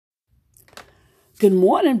Good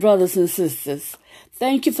morning, brothers and sisters.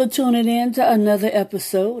 Thank you for tuning in to another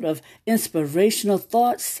episode of Inspirational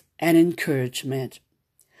Thoughts and Encouragement.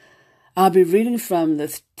 I'll be reading from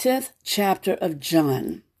the 10th chapter of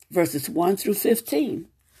John, verses 1 through 15,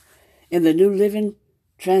 in the New Living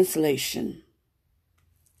Translation.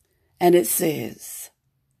 And it says,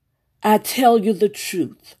 I tell you the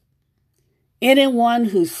truth. Anyone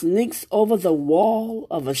who sneaks over the wall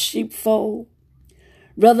of a sheepfold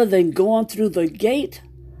rather than going through the gate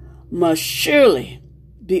must surely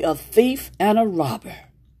be a thief and a robber.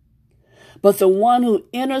 But the one who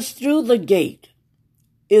enters through the gate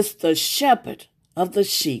is the shepherd of the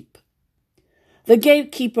sheep. The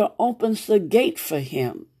gatekeeper opens the gate for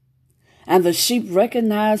him, and the sheep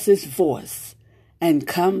recognize his voice and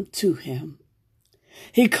come to him.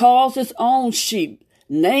 He calls his own sheep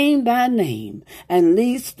name by name and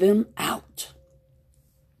leads them out.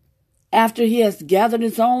 After he has gathered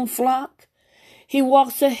his own flock, he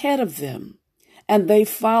walks ahead of them, and they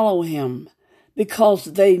follow him because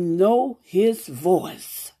they know his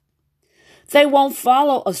voice. They won't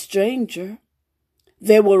follow a stranger.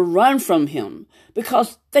 They will run from him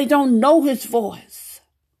because they don't know his voice.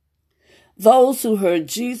 Those who heard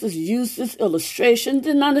Jesus use this illustration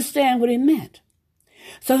didn't understand what he meant,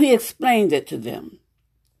 so he explained it to them.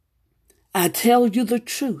 I tell you the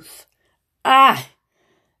truth. I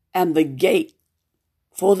am the gate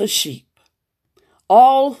for the sheep.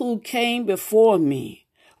 All who came before me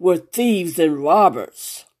were thieves and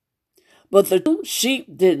robbers, but the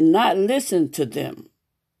sheep did not listen to them.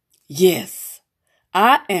 Yes,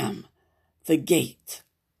 I am the gate.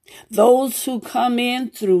 Those who come in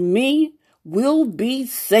through me will be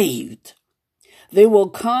saved. They will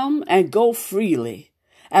come and go freely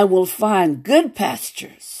and will find good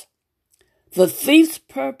pastures. The thief's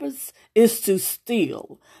purpose is to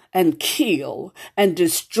steal and kill and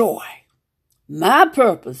destroy. My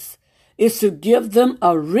purpose is to give them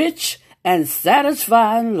a rich and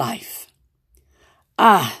satisfying life.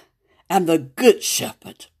 I am the good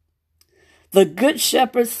shepherd. The good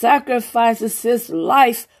shepherd sacrifices his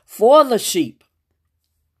life for the sheep.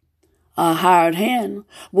 A hired hand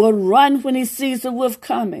will run when he sees the wolf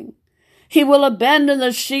coming. He will abandon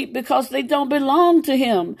the sheep because they don't belong to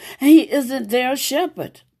him, and he isn't their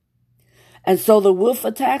shepherd. And so the wolf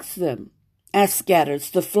attacks them and scatters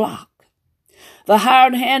the flock. The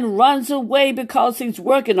hired hand runs away because he's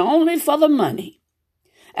working only for the money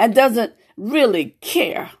and doesn't really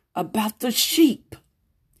care about the sheep.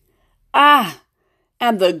 I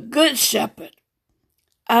am the good shepherd.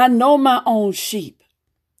 I know my own sheep,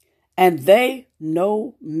 and they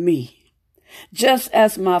know me, just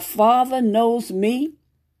as my Father knows me,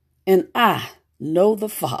 and I know the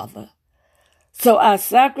Father. So I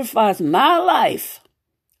sacrifice my life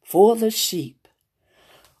for the sheep.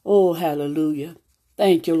 Oh, hallelujah.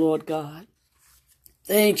 Thank you, Lord God.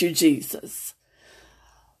 Thank you, Jesus.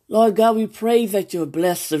 Lord God, we pray that you'll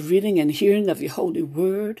bless the reading and hearing of your holy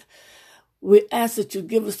word. We ask that you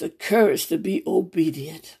give us the courage to be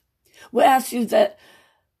obedient. We ask you that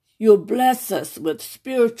you'll bless us with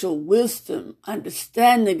spiritual wisdom,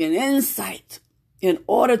 understanding, and insight in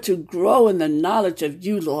order to grow in the knowledge of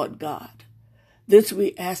you, Lord God. This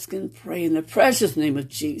we ask and pray in the precious name of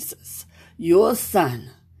Jesus, your Son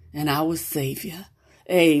and our Savior.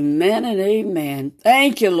 Amen and amen.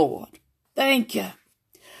 Thank you, Lord. Thank you.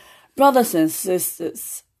 Brothers and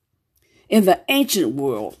sisters, in the ancient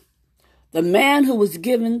world, the man who was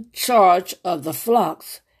given charge of the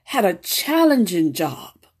flocks had a challenging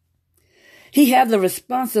job. He had the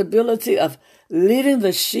responsibility of leading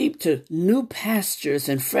the sheep to new pastures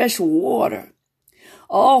and fresh water,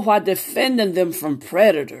 all while defending them from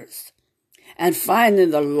predators and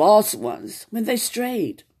finding the lost ones when they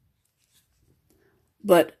strayed.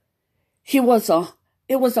 But it was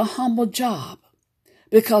a humble job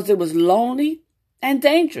because it was lonely and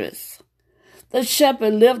dangerous. The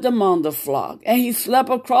shepherd lived among the flock, and he slept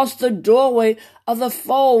across the doorway of the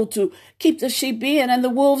fold to keep the sheep in and the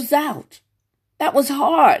wolves out. That was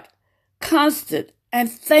hard, constant,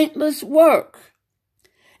 and thankless work.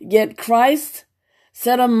 Yet Christ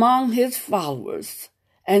sat among his followers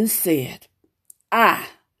and said, I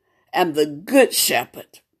am the good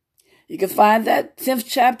shepherd. You can find that 10th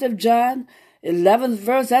chapter of John, 11th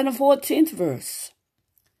verse and the 14th verse.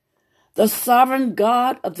 The sovereign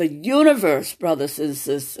God of the universe, brothers and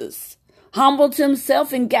sisters, humbled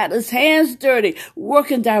himself and got his hands dirty,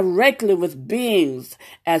 working directly with beings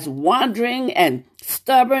as wandering and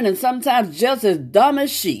stubborn and sometimes just as dumb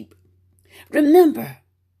as sheep. Remember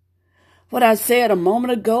what I said a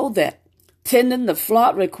moment ago, that tending the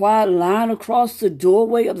flock required lying across the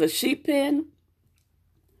doorway of the sheep pen?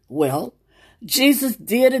 Well, Jesus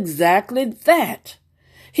did exactly that.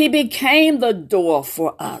 He became the door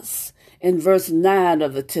for us in verse 9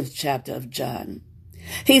 of the 10th chapter of John.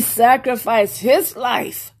 He sacrificed his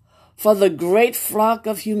life for the great flock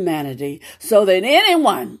of humanity so that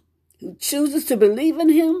anyone who chooses to believe in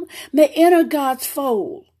him may enter God's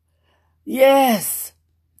fold. Yes.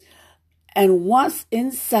 And once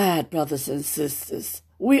inside, brothers and sisters,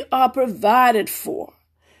 we are provided for.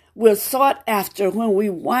 We're sought after when we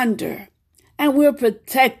wander, and we're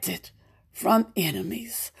protected from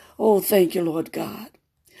enemies. Oh, thank you, Lord God.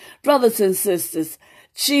 Brothers and sisters,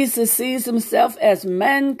 Jesus sees himself as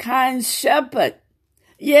mankind's shepherd.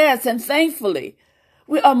 Yes, and thankfully,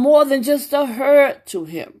 we are more than just a herd to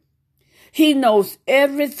him. He knows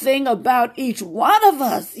everything about each one of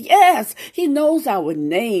us. Yes, he knows our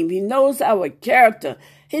name. He knows our character.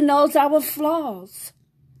 He knows our flaws.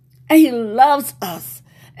 And he loves us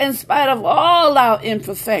in spite of all our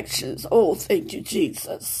imperfections. Oh, thank you,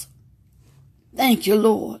 Jesus. Thank you,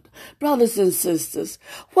 Lord. Brothers and sisters,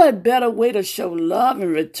 what better way to show love in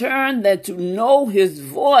return than to know his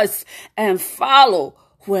voice and follow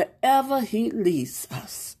wherever he leads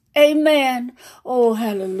us? Amen. Oh,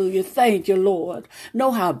 hallelujah. Thank you, Lord.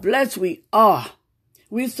 Know how blessed we are.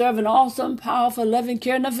 We serve an awesome, powerful, loving,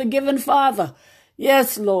 caring, and forgiving Father.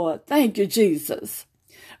 Yes, Lord. Thank you, Jesus.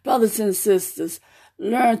 Brothers and sisters,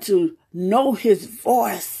 learn to know his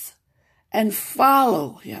voice and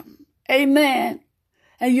follow him. Amen.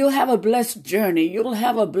 And you'll have a blessed journey. You'll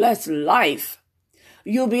have a blessed life.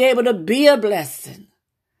 You'll be able to be a blessing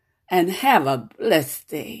and have a blessed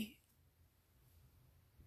day.